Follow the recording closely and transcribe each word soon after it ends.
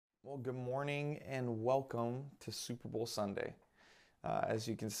Well, good morning and welcome to Super Bowl Sunday. As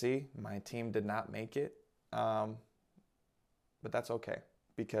you can see, my team did not make it, um, but that's okay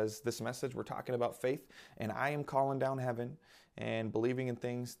because this message we're talking about faith, and I am calling down heaven and believing in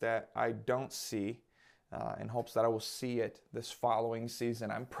things that I don't see in hopes that I will see it this following season.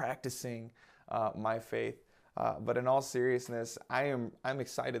 I'm practicing my faith. But in all seriousness, I'm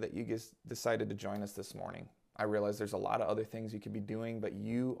excited that you guys decided to join us this morning. I realize there's a lot of other things you could be doing, but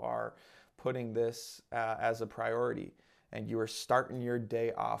you are putting this as a priority and you are starting your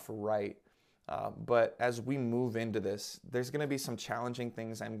day off right. But as we move into this, there's going to be some challenging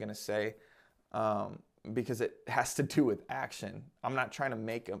things I'm going to say um, because it has to do with action. I'm not trying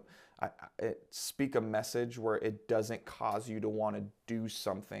to speak a message where it doesn't cause you to want to do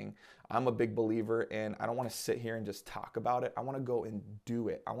something. I'm a big believer in I don't want to sit here and just talk about it. I want to go and do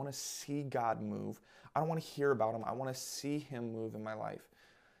it. I want to see God move. I don't want to hear about him. I want to see him move in my life.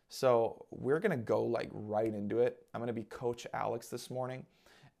 So we're going to go like right into it. I'm going to be Coach Alex this morning,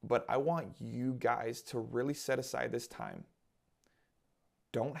 but I want you guys to really set aside this time.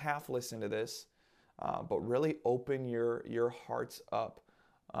 Don't half listen to this, but really open your hearts up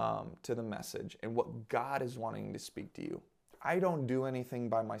to the message and what God is wanting to speak to you. I don't do anything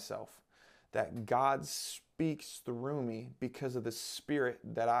by myself. That God speaks through me because of the Spirit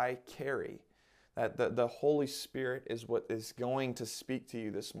that I carry. That the Holy Spirit is what is going to speak to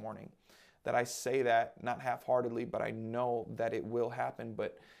you this morning. That I say that not half-heartedly, but I know that it will happen.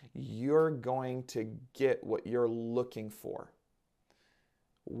 But you're going to get what you're looking for.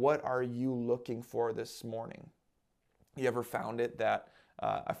 What are you looking for this morning? You ever found it that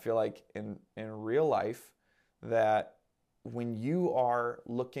I feel like in real life that when you are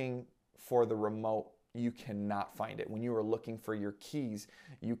looking for the remote, you cannot find it. When you are looking for your keys,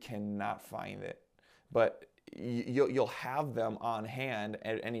 you cannot find it. But you'll have them on hand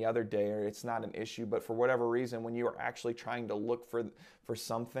at any other day, or it's not an issue. But for whatever reason, when you are actually trying to look for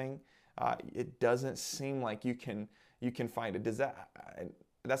something, it doesn't seem like you can find it.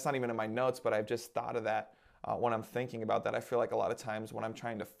 That's not even in my notes, but I've just thought of that. When I'm thinking about that, I feel like a lot of times when I'm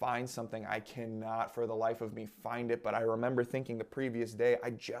trying to find something, I cannot for the life of me find it. But I remember thinking the previous day,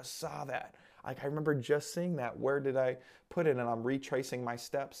 I just saw that. Like I remember just seeing that. Where did I put it? And I'm retracing my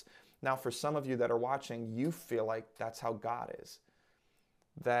steps. Now, for some of you that are watching, you feel like that's how God is.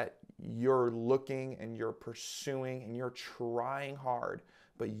 That you're looking and you're pursuing and you're trying hard,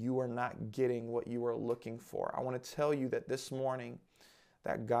 but you are not getting what you are looking for. I want to tell you that this morning,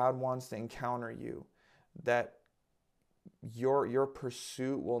 that God wants to encounter you. That your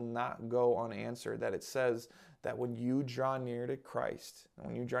pursuit will not go unanswered. That it says that when you draw near to Christ, and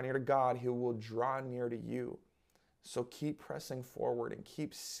when you draw near to God, he will draw near to you. So keep pressing forward and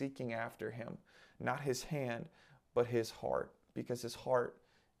keep seeking after him. Not his hand, but his heart, because his heart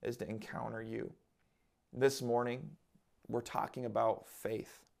is to encounter you. This morning, we're talking about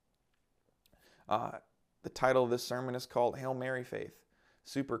faith. The title of this sermon is called Hail Mary Faith.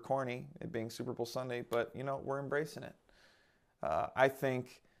 Super corny, it being Super Bowl Sunday, but we're embracing it. I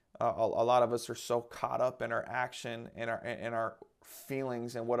think a lot of us are so caught up in our action and our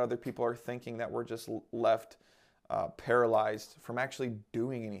feelings and what other people are thinking that we're just left paralyzed from actually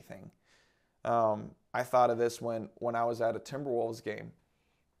doing anything. I thought of this when I was at a Timberwolves game.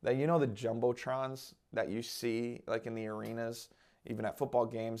 That the jumbotrons that you see like in the arenas, even at football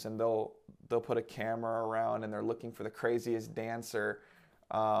games, and they'll put a camera around and they're looking for the craziest dancer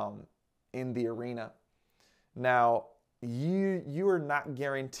in the arena. Now, you are not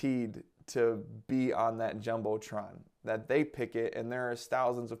guaranteed to be on that jumbotron. That they pick it, and there's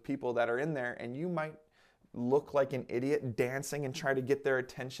thousands of people that are in there, and you might look like an idiot dancing and try to get their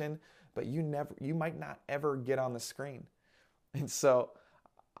attention, but you might not ever get on the screen. And so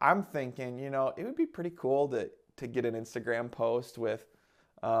I'm thinking, it would be pretty cool to get an Instagram post with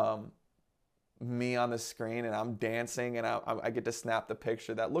me on the screen and I'm dancing and I get to snap the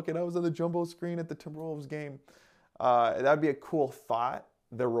picture that, look, I was on the jumbo screen at the Timberwolves game. That'd be a cool thought.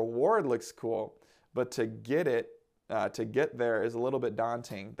 The reward looks cool, but to get there is a little bit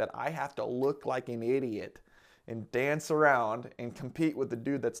daunting, that I have to look like an idiot and dance around and compete with the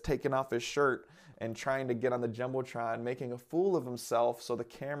dude that's taking off his shirt and trying to get on the jumbotron, making a fool of himself so the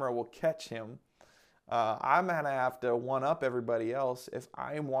camera will catch him. I'm going to have to one-up everybody else if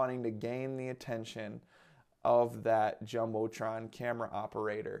I'm wanting to gain the attention of that jumbotron camera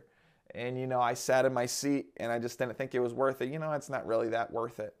operator. And, I sat in my seat and I just didn't think it was worth it. It's not really that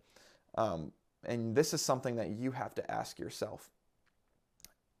worth it. And this is something that you have to ask yourself.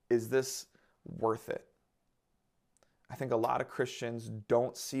 Is this worth it? I think a lot of Christians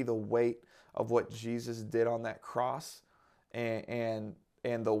don't see the weight of what Jesus did on that cross and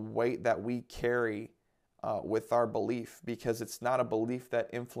and the weight that we carry with our belief, because it's not a belief that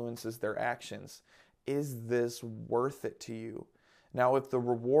influences their actions. Is this worth it to you? Now, if the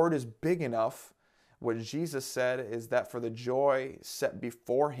reward is big enough, what Jesus said is that for the joy set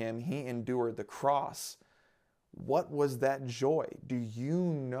before him, he endured the cross. What was that joy? Do you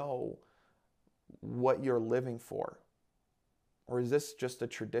know what you're living for? Or is this just a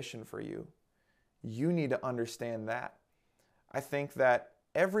tradition for you? You need to understand that. I think that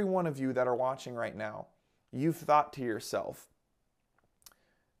every one of you that are watching right now, you've thought to yourself,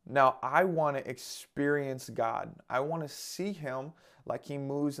 now I want to experience God. I want to see him like he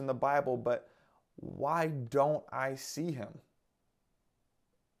moves in the Bible, but why don't I see him?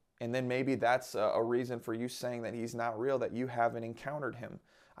 And then maybe that's a reason for you saying that he's not real, that you haven't encountered him.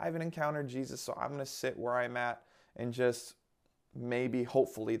 I haven't encountered Jesus, so I'm going to sit where I'm at and just maybe,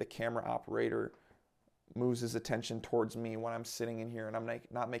 hopefully, the camera operator moves his attention towards me when I'm sitting in here and I'm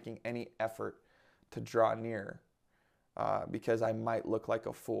not making any effort to draw near because I might look like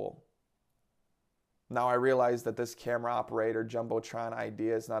a fool. Now I realize that this camera operator Jumbotron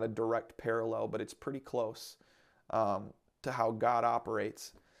idea is not a direct parallel, but it's pretty close to how God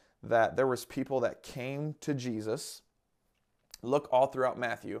operates. That there was people that came to Jesus. Look all throughout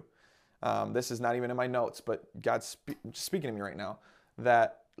Matthew. This is not even in my notes, but God's speaking to me right now.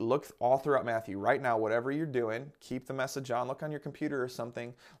 That look all throughout Matthew. Right now, whatever you're doing, keep the message on. Look on your computer or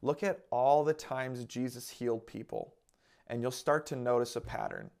something. Look at all the times Jesus healed people. And you'll start to notice a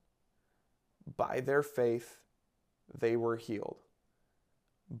pattern. By their faith, they were healed.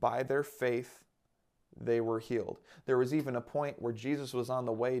 By their faith, they were healed. There was even a point where Jesus was on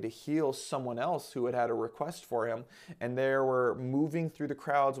the way to heal someone else who had had a request for him, and they were moving through the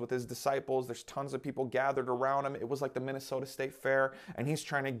crowds with his disciples. There's tons of people gathered around him. It was like the Minnesota State Fair, and he's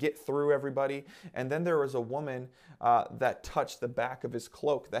trying to get through everybody. And then there was a woman that touched the back of his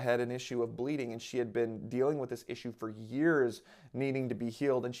cloak that had an issue of bleeding, and she had been dealing with this issue for years, needing to be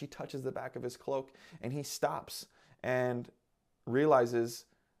healed. And she touches the back of his cloak, and he stops and realizes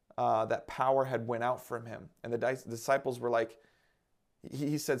that power had went out from him. And the disciples were like,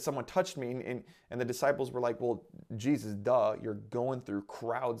 he said, someone touched me. And the disciples were like, well, Jesus, duh, you're going through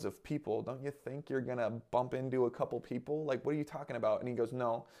crowds of people. Don't you think you're going to bump into a couple people? Like, what are you talking about? And he goes,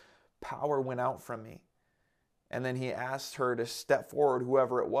 no, power went out from me. And then he asked her to step forward.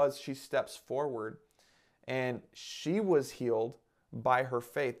 Whoever it was, she steps forward. And she was healed by her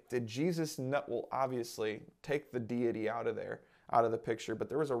faith. Did Jesus not? Well, obviously, take the deity out of the picture, but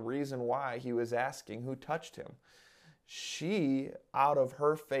there was a reason why he was asking who touched him. She, out of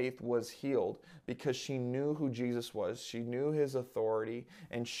her faith, was healed because she knew who Jesus was. She knew his authority,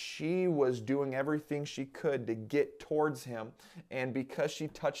 and she was doing everything she could to get towards him. And because she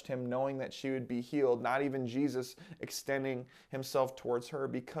touched him, knowing that she would be healed, not even Jesus extending himself towards her,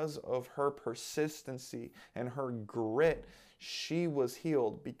 because of her persistency and her grit, she was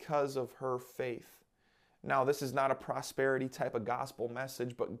healed because of her faith. Now, this is not a prosperity type of gospel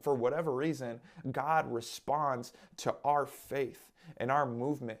message, but for whatever reason, God responds to our faith and our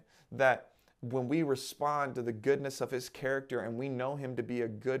movement. That when we respond to the goodness of his character and we know him to be a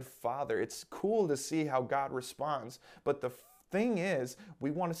good father, it's cool to see how God responds. But the thing is, we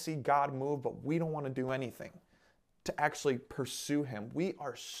want to see God move, but we don't want to do anything to actually pursue him. We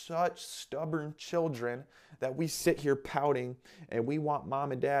are such stubborn children that we sit here pouting and we want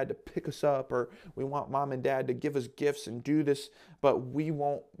mom and dad to pick us up, or we want mom and dad to give us gifts and do this, but we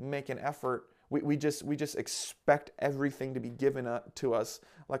won't make an effort. We just expect everything to be given to us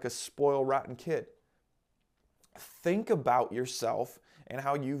like a spoiled, rotten kid. Think about yourself and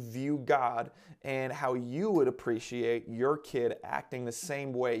how you view God and how you would appreciate your kid acting the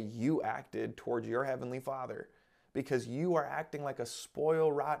same way you acted towards your Heavenly Father. Because you are acting like a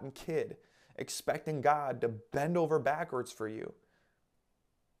spoiled, rotten kid, expecting God to bend over backwards for you.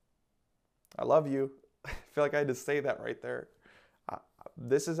 I love you. I feel like I had to say that right there.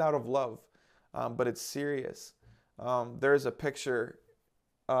 This is out of love, but it's serious. There's a picture,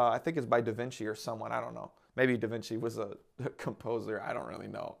 I think it's by Da Vinci or someone, I don't know. Maybe Da Vinci was a composer, I don't really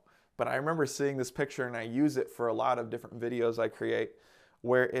know. But I remember seeing this picture, and I use it for a lot of different videos I create,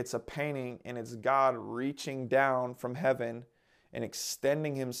 where it's a painting and it's God reaching down from heaven and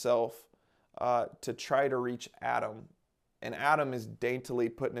extending himself to try to reach Adam. And Adam is daintily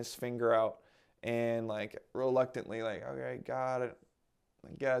putting his finger out and like reluctantly like, okay, God,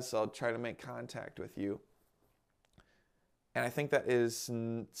 I guess I'll try to make contact with you. And I think that is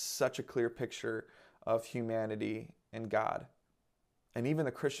such a clear picture of humanity and God. And even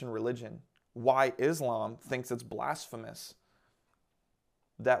the Christian religion, why Islam thinks it's blasphemous.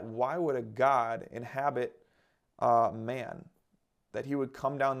 That why would a God inhabit man? that he would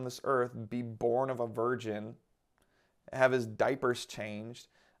come down this earth, be born of a virgin, have his diapers changed,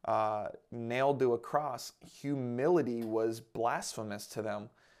 nailed to a cross. Humility was blasphemous to them.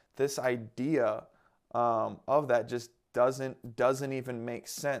 This idea of that just doesn't even make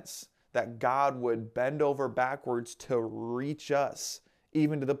sense, that God would bend over backwards to reach us,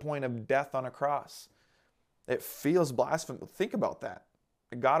 even to the point of death on a cross. It feels blasphemous. Think about that.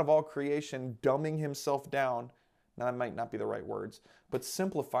 The God of all creation dumbing himself down. Now, that might not be the right words, but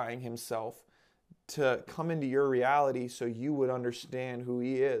simplifying himself to come into your reality so you would understand who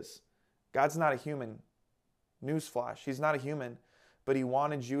he is. God's not a human. Newsflash, he's not a human, but he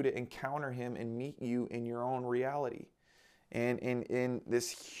wanted you to encounter him and meet you in your own reality. And in this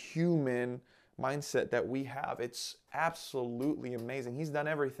human mindset that we have, it's absolutely amazing. He's done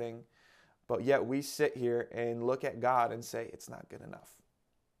everything, but yet we sit here and look at God and say, it's not good enough.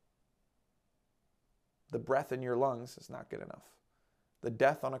 The breath in your lungs is not good enough. The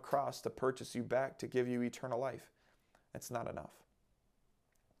death on a cross to purchase you back, to give you eternal life, it's not enough.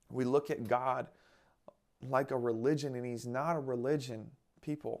 We look at God like a religion, and he's not a religion,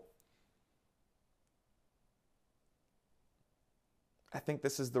 people. I think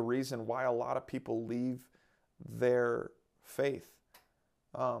this is the reason why a lot of people leave their faith.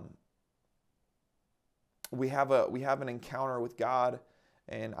 We have an encounter with God,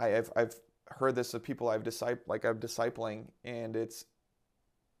 and I've heard this of people I'm discipling, and it's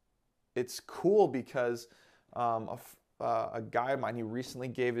cool because a guy of mine, he recently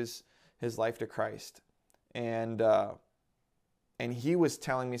gave his life to Christ, and he was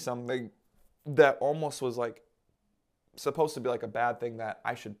telling me something that almost was like supposed to be like a bad thing that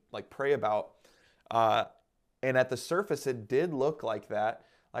I should like pray about, and at the surface it did look like that,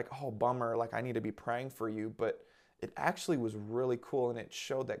 like, oh bummer, like I need to be praying for you, but it actually was really cool, and it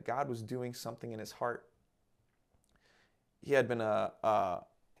showed that God was doing something in his heart. He had been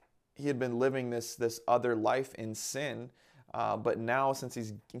living this other life in sin, but now since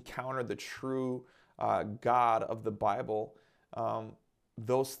he's encountered the true God of the Bible,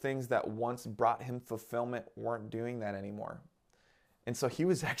 those things that once brought him fulfillment weren't doing that anymore. And so he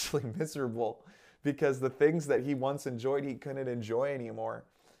was actually miserable because the things that he once enjoyed, he couldn't enjoy anymore.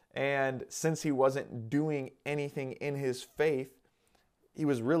 And since he wasn't doing anything in his faith, he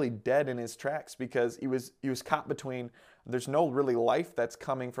was really dead in his tracks, because he was caught between, there's no really life that's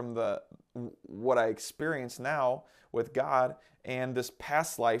coming from what I experience now with God and this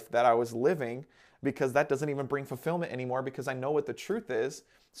past life that I was living, because that doesn't even bring fulfillment anymore, because I know what the truth is.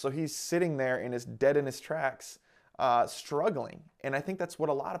 So he's sitting there and is dead in his tracks, struggling. And I think that's what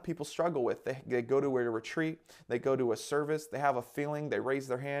a lot of people struggle with. They go to a retreat, they go to a service, they have a feeling, they raise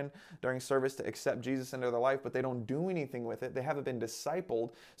their hand during service to accept Jesus into their life, but they don't do anything with it. They haven't been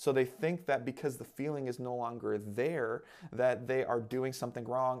discipled, so they think that because the feeling is no longer there, that they are doing something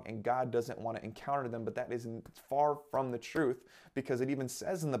wrong and God doesn't want to encounter them. But that is far from the truth, because it even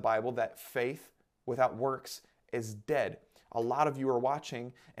says in the Bible that faith without works is dead. A lot of you are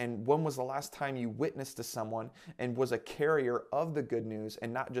watching, and when was the last time you witnessed to someone and was a carrier of the good news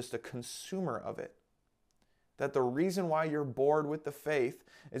and not just a consumer of it? That the reason why you're bored with the faith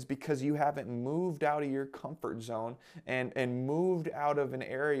is because you haven't moved out of your comfort zone and moved out of an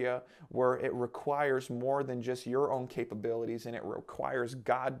area where it requires more than just your own capabilities, and it requires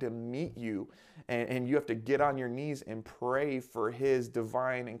God to meet you, and you have to get on your knees and pray for his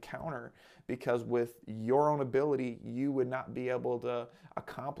divine encounter, because with your own ability, you would not be able to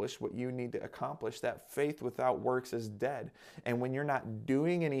accomplish what you need to accomplish. That faith without works is dead. And when you're not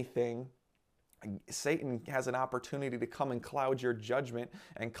doing anything, Satan has an opportunity to come and cloud your judgment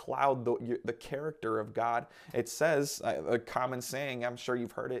and cloud the character of God. It says, a common saying, I'm sure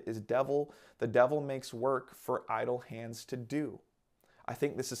you've heard it, is the devil makes work for idle hands to do. I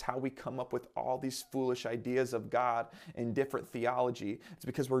think this is how we come up with all these foolish ideas of God and different theology. It's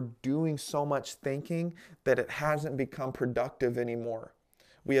because we're doing so much thinking that it hasn't become productive anymore.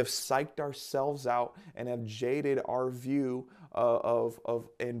 We have psyched ourselves out and have jaded our view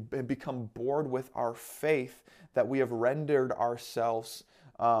and become bored with our faith, that we have rendered ourselves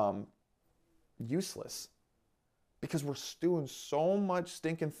useless, because we're doing so much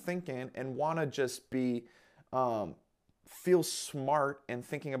stinking thinking and want to just be feel smart and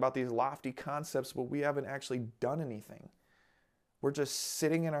thinking about these lofty concepts, but we haven't actually done anything. We're just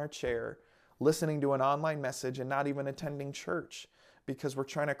sitting in our chair, listening to an online message and not even attending church, because we're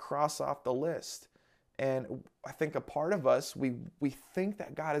trying to cross off the list. And I think a part of us, we think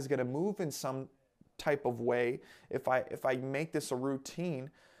that God is going to move in some type of way if I make this a routine.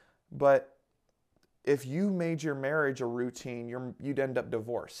 But if you made your marriage a routine, you'd end up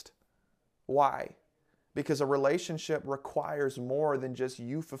divorced. Why? Because a relationship requires more than just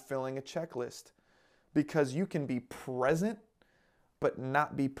you fulfilling a checklist. Because you can be present, but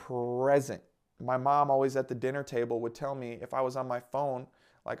not be present. My mom always at the dinner table would tell me if I was on my phone,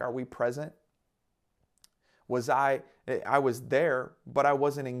 like, are we present? I was there, but I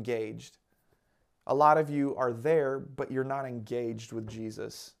wasn't engaged. A lot of you are there, but you're not engaged with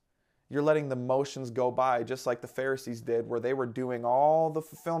Jesus. You're letting the motions go by, just like the Pharisees did, where they were doing all the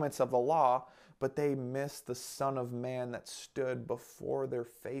fulfillments of the law, but they missed the Son of Man that stood before their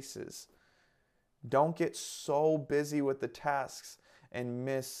faces. Don't get so busy with the tasks and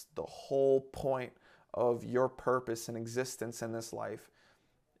miss the whole point of your purpose and existence in this life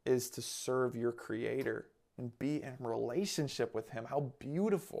is to serve your Creator and be in relationship with Him. How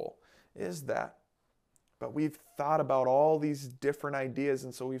beautiful is that? But we've thought about all these different ideas,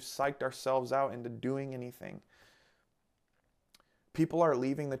 and so we've psyched ourselves out into doing anything. People are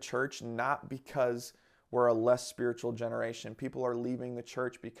leaving the church not because we're a less spiritual generation. People are leaving the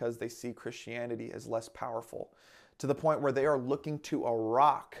church because they see Christianity as less powerful, to the point where they are looking to a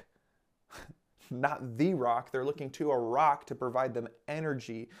rock, not the rock. They're looking to a rock to provide them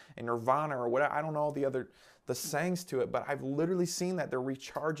energy and nirvana or whatever. I don't know the sayings to it, but I've literally seen that. They're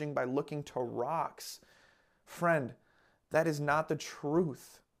recharging by looking to rocks. Friend, that is not the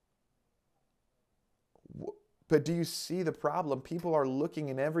truth. But do you see the problem? People are looking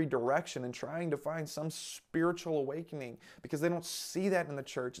in every direction and trying to find some spiritual awakening because they don't see that in the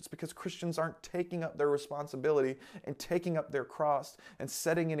church. It's because Christians aren't taking up their responsibility and taking up their cross and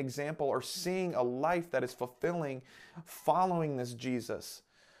setting an example or seeing a life that is fulfilling, following this Jesus.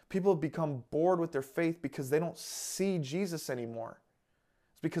 People have become bored with their faith because they don't see Jesus anymore.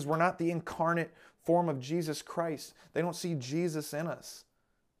 It's because we're not the incarnate form of Jesus Christ. They don't see Jesus in us.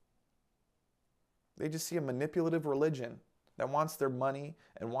 They just see a manipulative religion that wants their money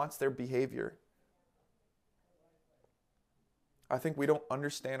and wants their behavior. I think we don't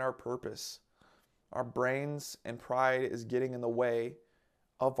understand our purpose. Our brains and pride is getting in the way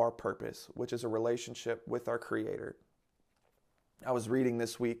of our purpose, which is a relationship with our Creator. I was reading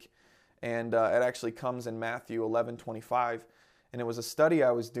this week, and it actually comes in Matthew 11:25, and it was a study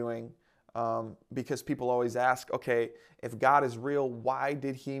I was doing because people always ask, okay, if God is real, why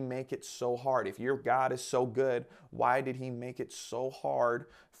did He make it so hard? If your God is so good, why did He make it so hard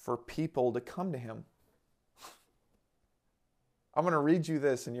for people to come to Him? I'm going to read you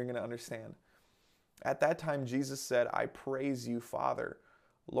this and you're going to understand. At that time, Jesus said, I praise you, Father,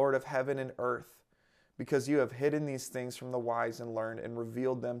 Lord of heaven and earth, because you have hidden these things from the wise and learned and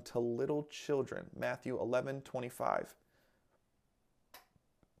revealed them to little children. Matthew 11:25.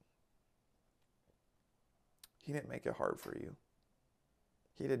 He didn't make it hard for you.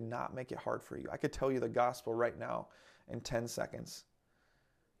 He did not make it hard for you. I could tell you the gospel right now in 10 seconds.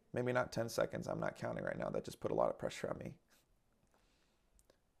 Maybe not 10 seconds. I'm not counting right now. That just put a lot of pressure on me.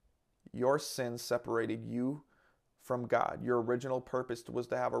 Your sin separated you from God. Your original purpose was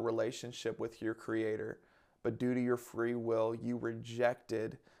to have a relationship with your Creator. But due to your free will, you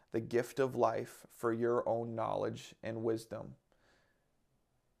rejected the gift of life for your own knowledge and wisdom.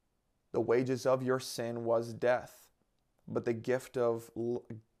 The wages of your sin was death, but the gift of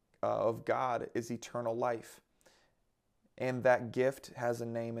God is eternal life. And that gift has a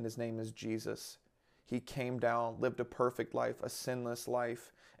name, and His name is Jesus. He came down, lived a perfect life, a sinless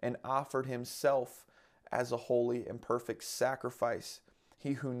life, and offered Himself as a holy and perfect sacrifice.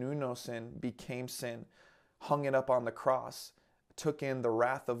 He who knew no sin became sin, hung it up on the cross, took in the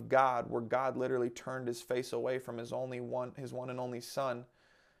wrath of God, where God literally turned His face away from His one and only Son,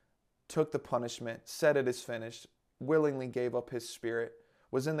 took the punishment, said it is finished, willingly gave up His Spirit,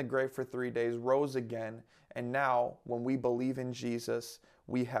 was in the grave for 3 days, rose again, and now when we believe in Jesus,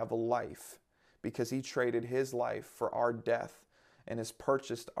 we have life because He traded His life for our death and has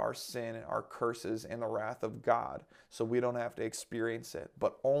purchased our sin and our curses and the wrath of God so we don't have to experience it,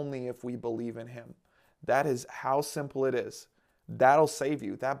 but only if we believe in Him. That is how simple it is. That'll save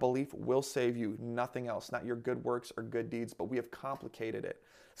you. That belief will save you. Nothing else, not your good works or good deeds, but we have complicated it.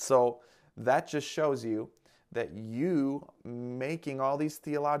 So that just shows you that you making all these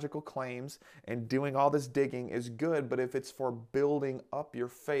theological claims and doing all this digging is good, but if it's for building up your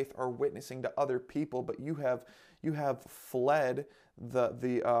faith or witnessing to other people, but you have fled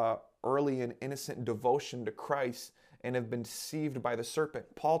the early and innocent devotion to Christ and have been deceived by the serpent.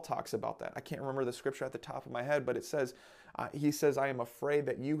 Paul talks about that. I can't remember the scripture at the top of my head, but it says, he says, I am afraid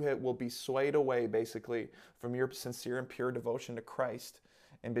that you will be swayed away, basically, from your sincere and pure devotion to Christ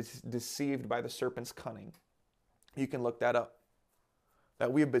and be deceived by the serpent's cunning. You can look that up.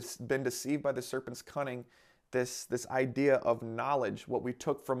 That we have been deceived by the serpent's cunning this idea of knowledge, what we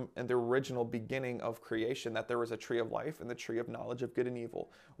took from in the original beginning of creation, that there was a tree of life and the tree of knowledge of good and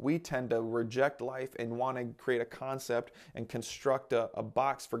evil. We tend to reject life and want to create a concept and construct a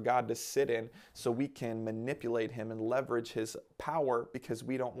box for God to sit in so we can manipulate him and leverage his power because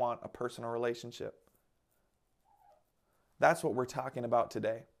we don't want a personal relationship. That's what we're talking about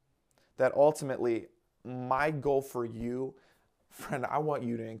today. That ultimately, my goal for you, friend, I want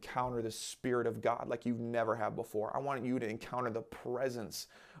you to encounter the Spirit of God like you've never have before. I want you to encounter the presence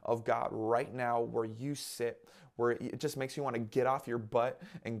of God right now where you sit, where it just makes you want to get off your butt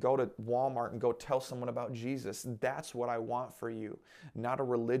and go to Walmart and go tell someone about Jesus. That's what I want for you, not a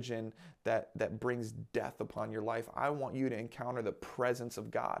religion that brings death upon your life. I want you to encounter the presence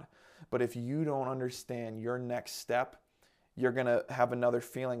of God. But if you don't understand your next step, you're going to have another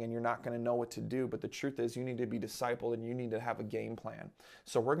feeling and you're not going to know what to do. But the truth is you need to be discipled and you need to have a game plan.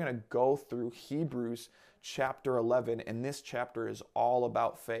 So we're going to go through Hebrews chapter 11, and this chapter is all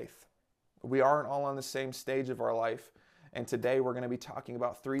about faith. We aren't all on the same stage of our life. And today we're going to be talking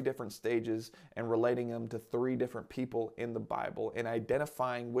about 3 different stages and relating them to 3 different people in the Bible and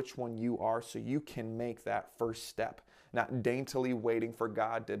identifying which one you are so you can make that first step, not daintily waiting for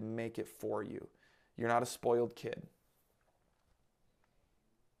God to make it for you. You're not a spoiled kid.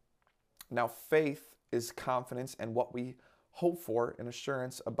 Now, faith is confidence in what we hope for and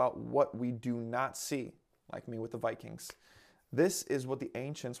assurance about what we do not see, like me with the Vikings. This is what the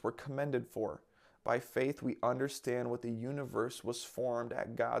ancients were commended for. By faith, we understand what the universe was formed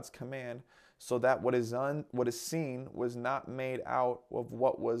at God's command, so that what is seen was not made out of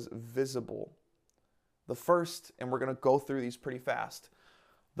what was visible. The first, and we're going to go through these pretty fast.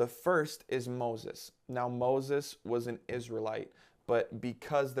 The first is Moses. Now, Moses was an Israelite. But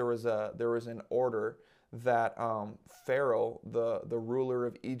because there was an order that Pharaoh, the ruler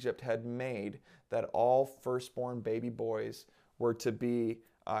of Egypt, had made that all firstborn baby boys were to be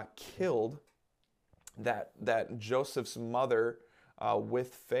killed, that Joseph's mother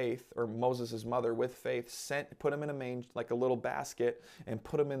with faith, or Moses' mother with faith, put him in like a little basket and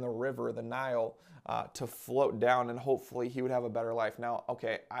put him in the river, the Nile, to float down, and hopefully he would have a better life. Now,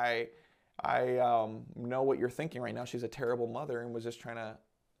 okay, I know what you're thinking right now. She's a terrible mother and was just trying to,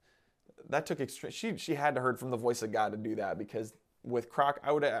 that took extreme, she had to heard from the voice of God to do that, because with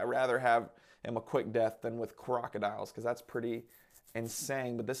I would rather have him a quick death than with crocodiles, because that's pretty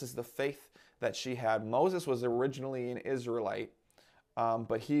insane. But this is the faith that she had. Moses was originally an Israelite,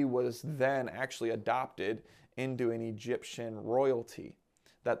 but he was then actually adopted into an Egyptian royalty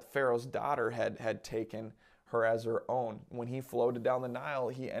that Pharaoh's daughter had taken her as her own. When he floated down the Nile,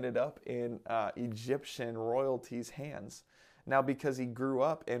 he ended up in Egyptian royalty's hands. Now, because he grew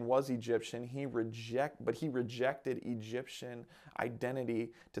up and was Egyptian, he rejected Egyptian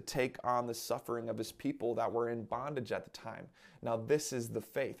identity to take on the suffering of his people that were in bondage at the time. Now, this is the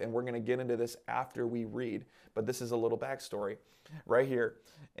faith, and we're going to get into this after we read, but this is a little backstory. Right here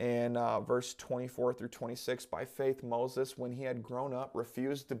in verse 24 through 26, by faith Moses, when he had grown up,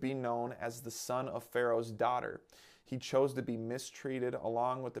 refused to be known as the son of Pharaoh's daughter. He chose to be mistreated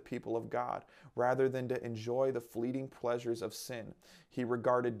along with the people of God, rather than to enjoy the fleeting pleasures of sin. He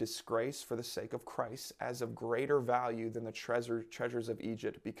regarded disgrace for the sake of Christ as of greater value than the treasures of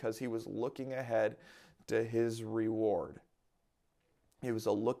Egypt, because he was looking ahead to his reward. He was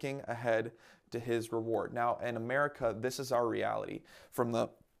looking ahead to his reward. Now, in America, this is our reality. From the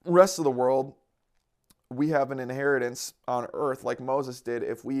rest of the world, we have an inheritance on earth like Moses did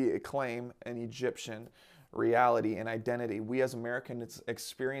if we claim an Egyptian reality and identity. We as Americans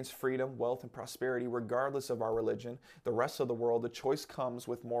experience freedom, wealth, and prosperity regardless of our religion. The rest of the world, the choice comes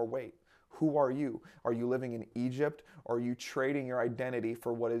with more weight. Who are you? Are you living in Egypt, or are you trading your identity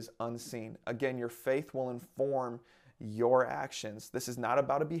for what is unseen? Again, your faith will inform your actions. This is not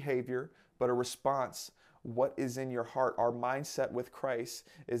about a behavior, but a response. What is in your heart? Our mindset with Christ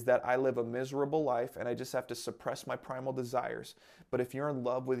is that I live a miserable life and I just have to suppress my primal desires. But if you're in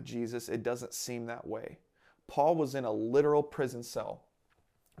love with Jesus, it doesn't seem that way. Paul was in a literal prison cell.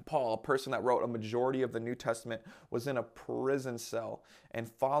 Paul, a person that wrote a majority of the New Testament, was in a prison cell and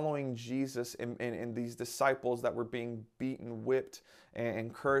following Jesus and these disciples that were being beaten, whipped,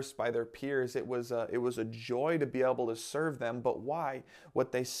 and cursed by their peers. It was a joy to be able to serve them. But why?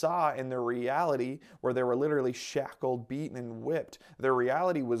 What they saw in their reality, where they were literally shackled, beaten, and whipped, their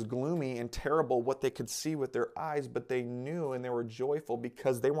reality was gloomy and terrible, what they could see with their eyes, but they knew and they were joyful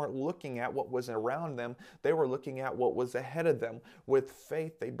because they weren't looking at what was around them. They were looking at what was ahead of them. With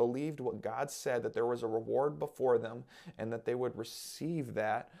faith, they believed what God said, that there was a reward before them and that they would receive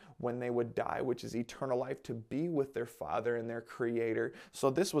that when they would die, which is eternal life, to be with their Father and their Creator. So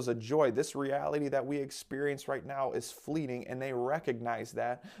this was a joy. This reality that we experience right now is fleeting, and they recognize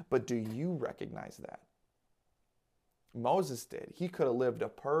that. But do you recognize that? Moses did. He could have lived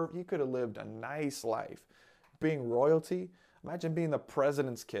a nice life, being royalty. Imagine being the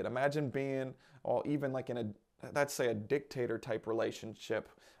president's kid. Imagine being, or even like in a, let's say, a dictator type relationship.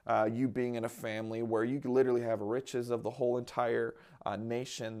 You being in a family where you literally have riches of the whole entire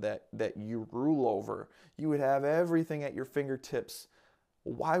nation that you rule over. You would have everything at your fingertips.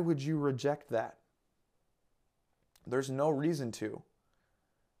 Why would you reject that? There's no reason to,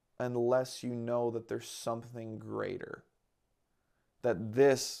 unless you know that there's something greater. That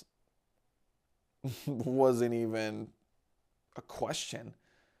this wasn't even a question.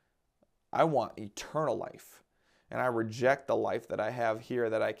 I want eternal life. And I reject the life that I have here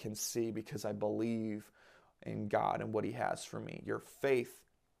that I can see because I believe in God and what He has for me. Your faith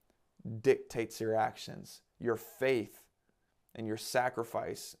dictates your actions. Your faith and your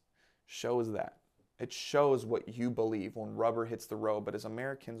sacrifice shows that. It shows what you believe when rubber hits the road. But as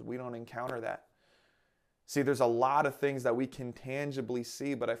Americans, we don't encounter that. See, there's a lot of things that we can tangibly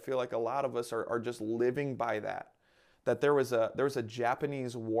see, but I feel like a lot of us are just living by that. That there was a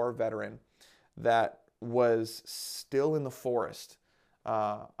Japanese war veteran that was still in the forest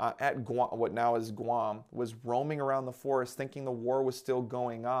at Guam, what now is Guam, was roaming around the forest thinking the war was still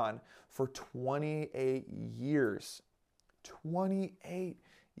going on for 28 years. 28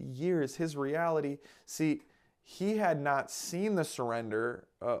 years. His reality, see, he had not seen the surrender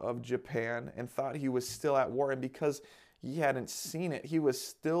of Japan and thought he was still at war. And because he hadn't seen it, he was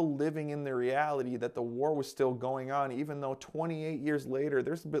still living in the reality that the war was still going on, even though 28 years later,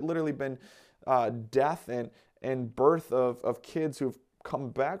 there's literally been death and birth of kids who've come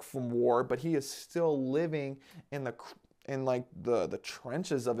back from war, but he is still living in the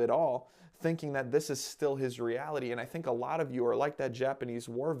trenches of it all, thinking that this is still his reality. And I think a lot of you are like that Japanese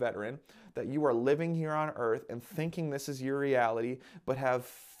war veteran, that you are living here on earth and thinking this is your reality, but have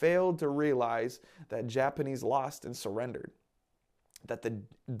failed to realize that Japanese lost and surrendered. That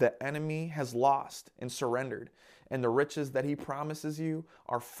the enemy has lost and surrendered. And the riches that he promises you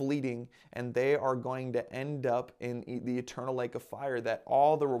are fleeting, and they are going to end up in the eternal lake of fire. That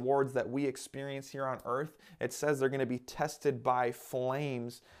all the rewards that we experience here on earth, it says they're going to be tested by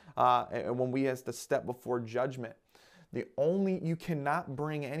flames when we have to step before judgment. You cannot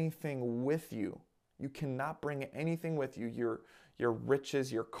bring anything with you. You cannot bring anything with you. Your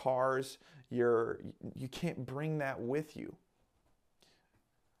riches, your cars, you can't bring that with you.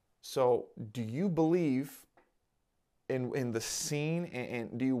 So do you believe in the scene,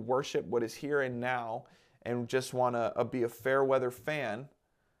 and do you worship what is here and now and just want to be a fair weather fan,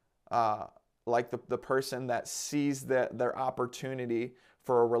 like the person that sees their opportunity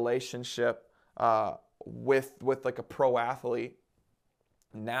for a relationship with like a pro athlete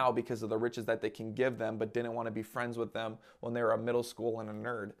now because of the riches that they can give them, but didn't want to be friends with them when they were a middle school and a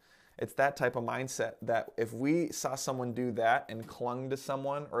nerd? It's that type of mindset that if we saw someone do that and clung to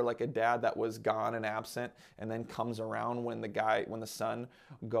someone, or like a dad that was gone and absent and then comes around when the son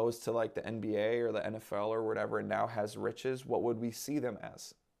goes to like the NBA or the NFL or whatever and now has riches, what would we see them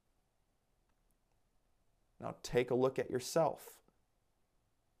as? Now take a look at yourself.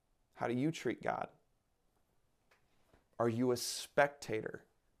 How do you treat God? Are you a spectator?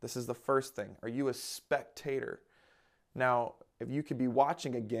 This is the first thing. Are you a spectator? Now, if you could be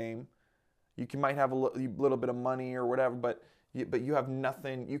watching a game, might have a little bit of money or whatever, but you have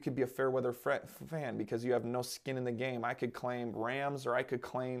nothing. You could be a fair weather fan because you have no skin in the game. I could claim Rams or I could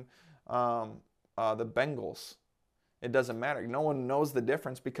claim the Bengals. It doesn't matter. No one knows the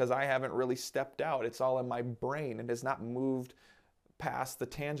difference because I haven't really stepped out. It's all in my brain. It has not moved past the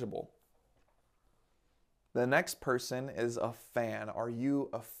tangible. The next person is a fan. Are you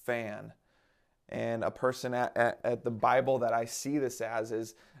a fan? And a person at the Bible that I see this as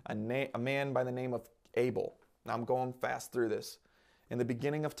is a man by the name of Abel. Now I'm going fast through this. In the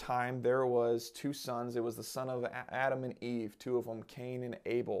beginning of time, there was two sons. It was the son of Adam and Eve, two of them, Cain and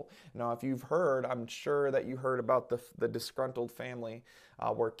Abel. Now, if you've heard, I'm sure that you heard about the disgruntled family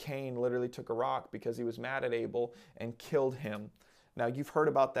where Cain literally took a rock because he was mad at Abel and killed him. Now, you've heard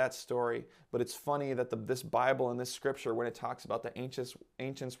about that story, but it's funny that this Bible and this scripture, when it talks about the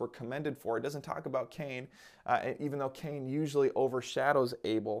ancients were commended for, it doesn't talk about Cain, even though Cain usually overshadows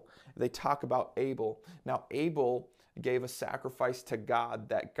Abel. They talk about Abel. Now, Abel gave a sacrifice to God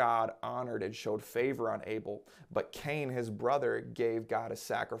that God honored and showed favor on Abel. But Cain, his brother, gave God a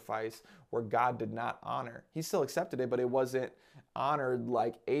sacrifice where God did not honor. He still accepted it, but it wasn't honored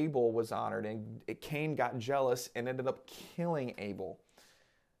like Abel was honored. And Cain got jealous and ended up killing Abel.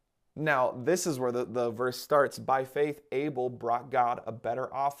 Now, this is where the verse starts. By faith, Abel brought God a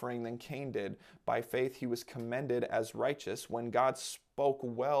better offering than Cain did. By faith, he was commended as righteous when God spoke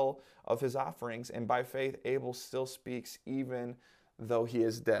well of his offerings. And by faith, Abel still speaks even though he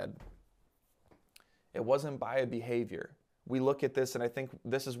is dead. It wasn't by a behavior. We look at this, and I think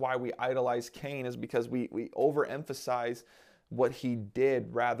this is why we idolize Cain, is because we overemphasize what he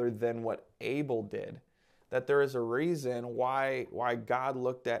did rather than what Abel did. That there is a reason why God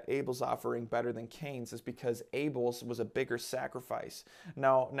looked at Abel's offering better than Cain's, is because Abel's was a bigger sacrifice.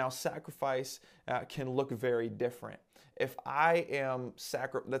 Now sacrifice can look very different. If I am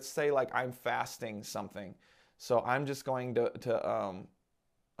let's say like I'm fasting something, so I'm just going to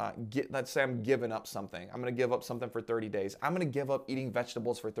let's say I'm giving up something. I'm going to give up something for 30 days. I'm going to give up eating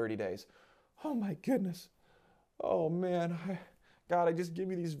vegetables for 30 days. Oh my goodness. Oh man, God, I just give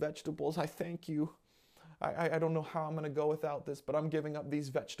you these vegetables. I thank you. I don't know how I'm going to go without this, but I'm giving up these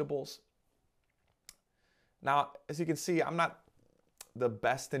vegetables. Now, as you can see, I'm not the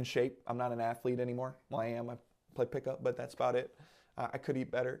best in shape. I'm not an athlete anymore. Well, I am. I play pickup, but that's about it. I could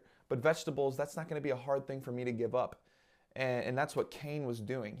eat better. But vegetables, that's not going to be a hard thing for me to give up. And that's what Cain was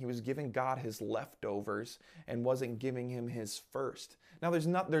doing. He was giving God his leftovers and wasn't giving him his first. Now, there's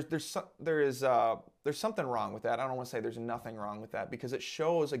something wrong with that. I don't want to say there's nothing wrong with that, because it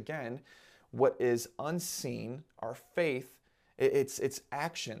shows, again, what is unseen, our faith, it's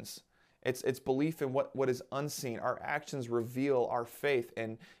actions. It's belief in what is unseen. Our actions reveal our faith,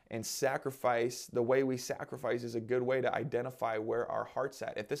 and sacrifice, the way we sacrifice is a good way to identify where our heart's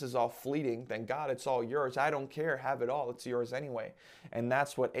at. If this is all fleeting, then God, it's all yours. I don't care. Have it all. It's yours anyway. And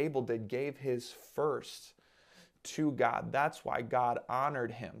that's what Abel did, gave his first to God. That's why God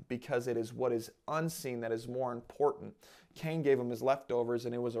honored him, because it is what is unseen that is more important. Cain gave him his leftovers,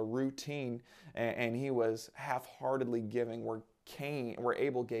 and it was a routine, and he was half-heartedly giving, where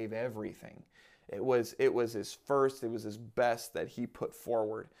Abel gave everything. It was his first, it was his best that he put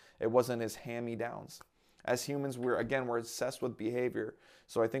forward. It wasn't his hand-me-downs. As humans, we're obsessed with behavior.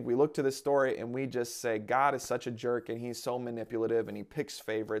 So I think we look to this story and we just say, God is such a jerk and he's so manipulative and he picks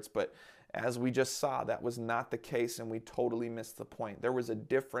favorites. But as we just saw, that was not the case, and we totally missed the point. There was a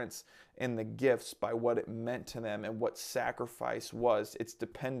difference in the gifts by what it meant to them and what sacrifice was. It's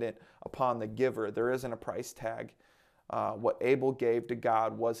dependent upon the giver. There isn't a price tag. What Abel gave to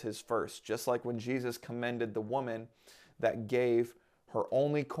God was his first. Just like when Jesus commended the woman that gave her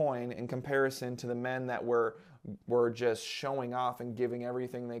only coin in comparison to the men that were just showing off and giving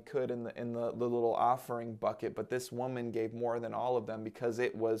everything they could in the little offering bucket. But this woman gave more than all of them, because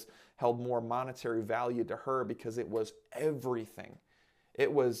it held more monetary value to her, because it was everything.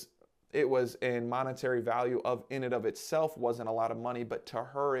 It was in monetary value in and of itself wasn't a lot of money, but to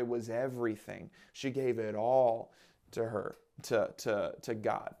her it was everything. She gave it all to her, to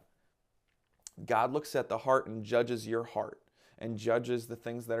God. God looks at the heart and judges your heart, and judges the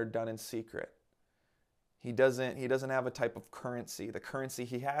things that are done in secret. He doesn't have a type of currency. The currency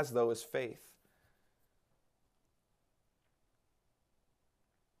he has, though, is faith.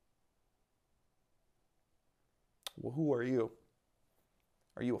 Well, who are you?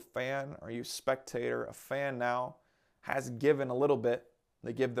 Are you a fan? Are you a spectator? A fan now has given a little bit.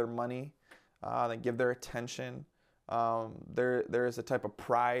 They give their money. They give their attention. There is a type of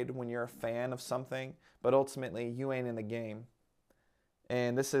pride when you're a fan of something, but ultimately you ain't in the game.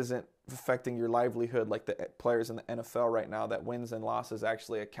 And this isn't affecting your livelihood like the players in the NFL right now, that wins and losses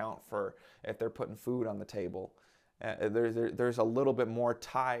actually account for if they're putting food on the table. There's a little bit more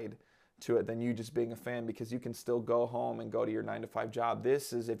tied to it than you just being a fan, because you can still go home and go to your 9-to-5 job.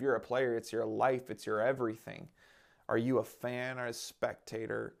 This is, if you're a player, it's your life, it's your everything. Are you a fan or a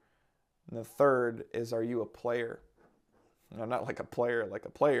spectator? And the third is, are you a player? No, not like a player,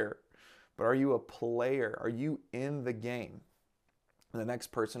 but are you a player? Are you in the game? And the next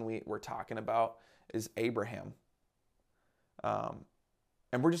person we're talking about is Abraham.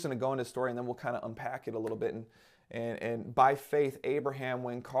 And we're just going to go into the story, and then we'll kind of unpack it a little bit. And by faith, Abraham,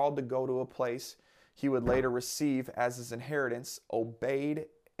 when called to go to a place he would later receive as his inheritance, obeyed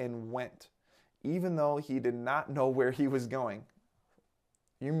and went, even though he did not know where he was going.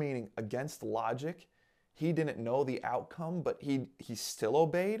 You're meaning against logic? He didn't know the outcome, but he still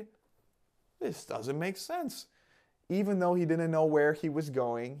obeyed? This doesn't make sense. Even though he didn't know where he was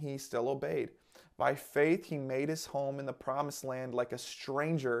going, he still obeyed. By faith, he made his home in the promised land like a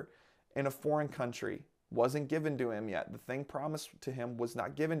stranger in a foreign country. Wasn't given to him yet. The thing promised to him was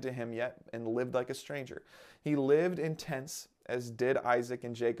not given to him yet, and lived like a stranger. He lived in tents, as did Isaac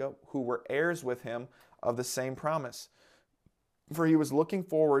and Jacob, who were heirs with him of the same promise. For he was looking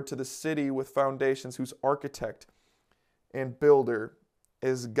forward to the city with foundations, whose architect and builder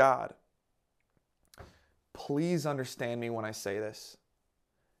is God. Please understand me when I say this.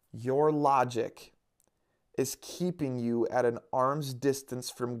 Your logic is keeping you at an arm's distance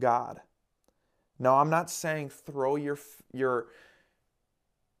from God. Now, I'm not saying throw your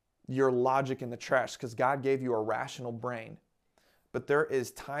logic in the trash, because God gave you a rational brain. But there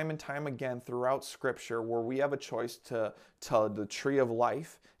is time and time again throughout Scripture where we have a choice to the tree of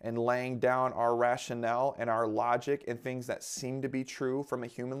life and laying down our rationale and our logic and things that seem to be true from a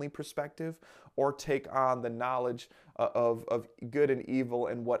humanly perspective, or take on the knowledge of good and evil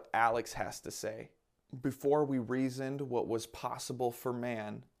and what Alex has to say. Before we reasoned what was possible for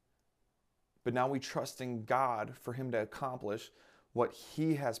man, but now we trust in God for him to accomplish what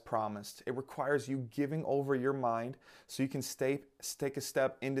he has promised. It requires you giving over your mind so you can take a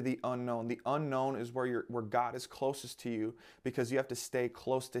step into the unknown. The unknown is where God is closest to you, because you have to stay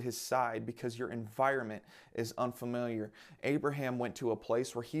close to his side because your environment is unfamiliar. Abraham went to a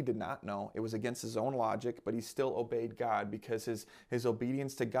place where he did not know. It was against his own logic, but he still obeyed God because his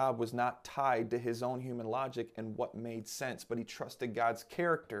obedience to God was not tied to his own human logic and what made sense, but he trusted God's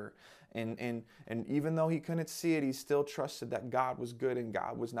character. And even though he couldn't see it, he still trusted that God was good and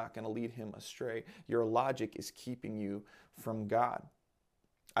God was not going to lead him astray. Your logic is keeping you from God.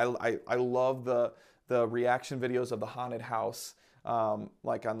 I love the reaction videos of the haunted house,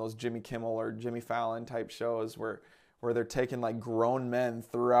 like on those Jimmy Kimmel or Jimmy Fallon type shows where they're taking like grown men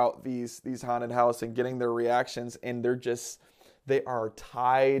throughout these haunted house and getting their reactions, and they are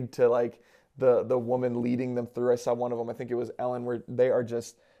tied to like the woman leading them through. I saw one of them, I think it was Ellen, where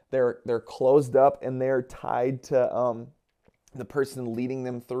they're closed up and they're tied to the person leading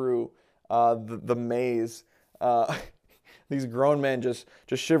them through the maze. These grown men just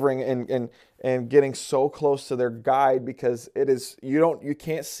shivering and getting so close to their guide, because you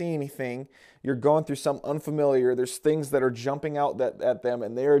can't see anything. You're going through some unfamiliar. There's things that are jumping out at them,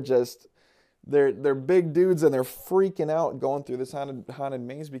 and they're big dudes and they're freaking out going through this haunted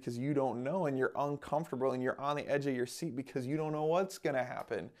maze because you don't know, and you're uncomfortable and you're on the edge of your seat because you don't know what's going to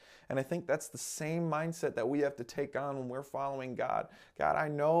happen. And I think that's the same mindset that we have to take on when we're following God. God, I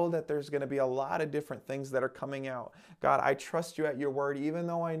know that there's going to be a lot of different things that are coming out. God, I trust you at your word, even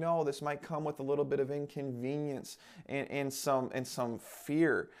though I know this might come with a little bit of inconvenience and some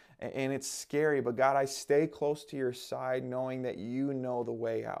fear. And it's scary, but God, I stay close to your side knowing that you know the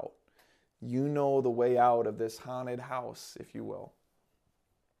way out. You know the way out of this haunted house, if you will.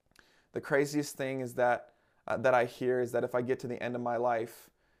 The craziest thing is that I hear is that if I get to the end of my life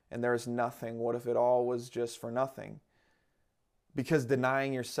and there's nothing, what if it all was just for nothing? Because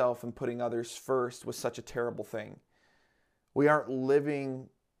denying yourself and putting others first was such a terrible thing. We aren't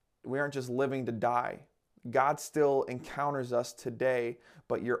just living to die. God still encounters us today,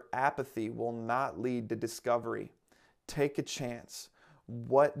 but your apathy will not lead to discovery. Take a chance.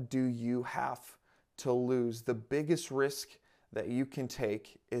 What do you have to lose? The biggest risk that you can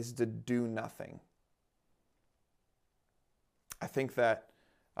take is to do nothing. I think that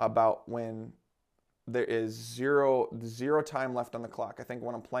about when there is zero time left on the clock. I think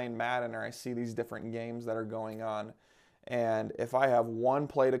when I'm playing Madden or I see these different games that are going on, and if I have one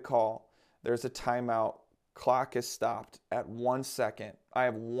play to call, there's a timeout, clock is stopped at 1 second. I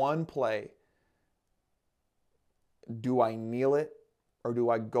have one play. Do I kneel it? Or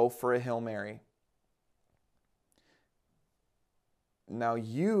do I go for a Hail Mary? Now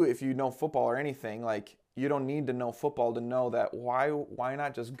if you know football or anything, like you don't need to know football to know that why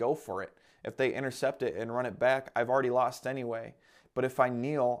not just go for it? If they intercept it and run it back, I've already lost anyway. But if I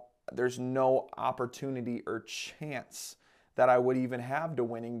kneel, there's no opportunity or chance that I would even have to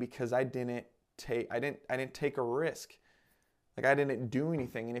winning, because I didn't take a risk. Like I didn't do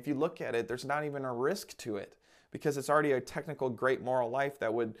anything. And if you look at it, there's not even a risk to it, because it's already a technical great moral life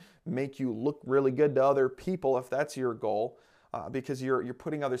that would make you look really good to other people if that's your goal, because you're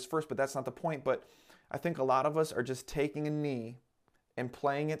putting others first, but that's not the point. But I think a lot of us are just taking a knee and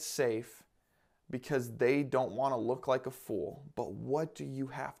playing it safe because they don't want to look like a fool. But what do you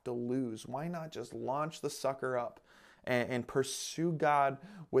have to lose? Why not just launch the sucker up and pursue God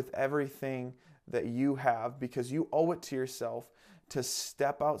with everything that you have, because you owe it to yourself to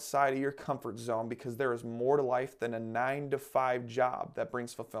step outside of your comfort zone, because there is more to life than a 9-to-5 job that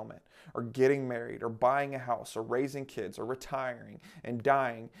brings fulfillment, or getting married, or buying a house, or raising kids, or retiring and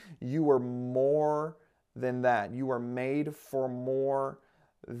dying. You are more than that. You are made for more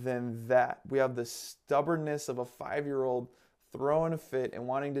than that. We have the stubbornness of a 5-year-old throwing a fit and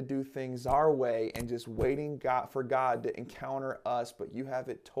wanting to do things our way and just waiting for God to encounter us, but you have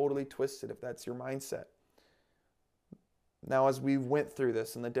it totally twisted if that's your mindset. Now, as we went through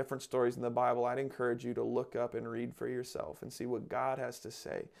this and the different stories in the Bible, I'd encourage you to look up and read for yourself and see what God has to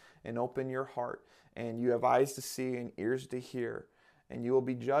say and open your heart. And you have eyes to see and ears to hear. And you will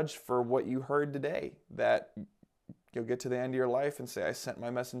be judged for what you heard today. That you'll get to the end of your life and say, I sent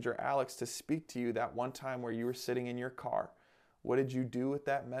my messenger Alex to speak to you that one time where you were sitting in your car. What did you do with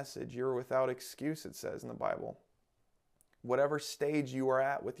that message? You're without excuse, it says in the Bible. Whatever stage you are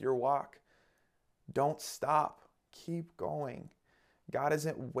at with your walk, don't stop. Keep going. God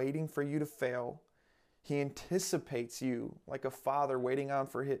isn't waiting for you to fail. He anticipates you like a father waiting on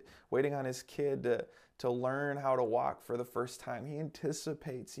his kid to learn how to walk for the first time. He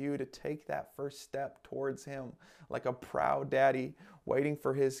anticipates you to take that first step towards him like a proud daddy waiting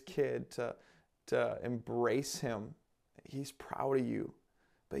for his kid to embrace him. He's proud of you,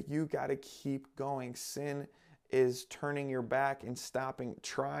 but you got to keep going. Sin is turning your back and stopping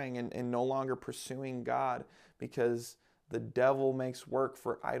trying and no longer pursuing God, because the devil makes work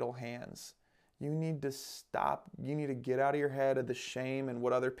for idle hands. You need to stop. You need to get out of your head of the shame and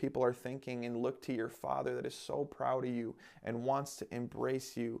what other people are thinking and look to your Father that is so proud of you and wants to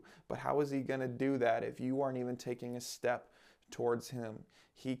embrace you. But how is he going to do that if you aren't even taking a step towards him?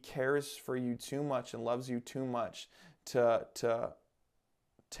 He cares for you too much and loves you too much to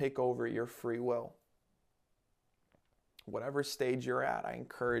take over your free will. Whatever stage you're at, I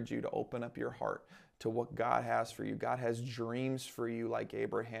encourage you to open up your heart to what God has for you. God has dreams for you like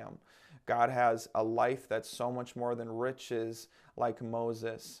Abraham. God has a life that's so much more than riches like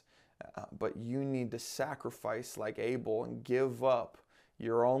Moses. But you need to sacrifice like Abel and give up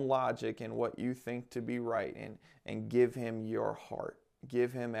your own logic and what you think to be right and give him your heart.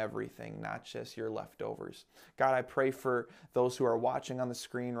 Give him everything, not just your leftovers. God, I pray for those who are watching on the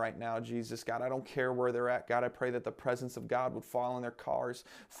screen right now, Jesus. God, I don't care where they're at. God, I pray that the presence of God would fall in their cars,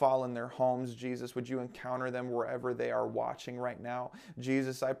 fall in their homes. Jesus, would you encounter them wherever they are watching right now?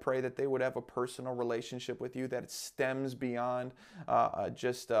 Jesus, I pray that they would have a personal relationship with you that stems beyond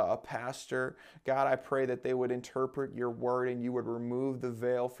just a pastor. God, I pray that they would interpret your word and you would remove the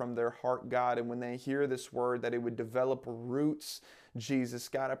veil from their heart, God. And when they hear this word, that it would develop roots. Jesus,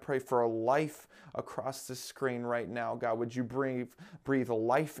 God, I pray for a life across the screen right now. God, would you breathe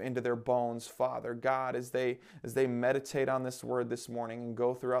life into their bones, Father. God, as they meditate on this word this morning and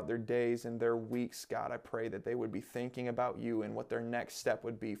go throughout their days and their weeks, God, I pray that they would be thinking about you and what their next step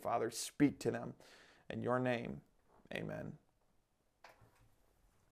would be. Father, speak to them. In your name, amen.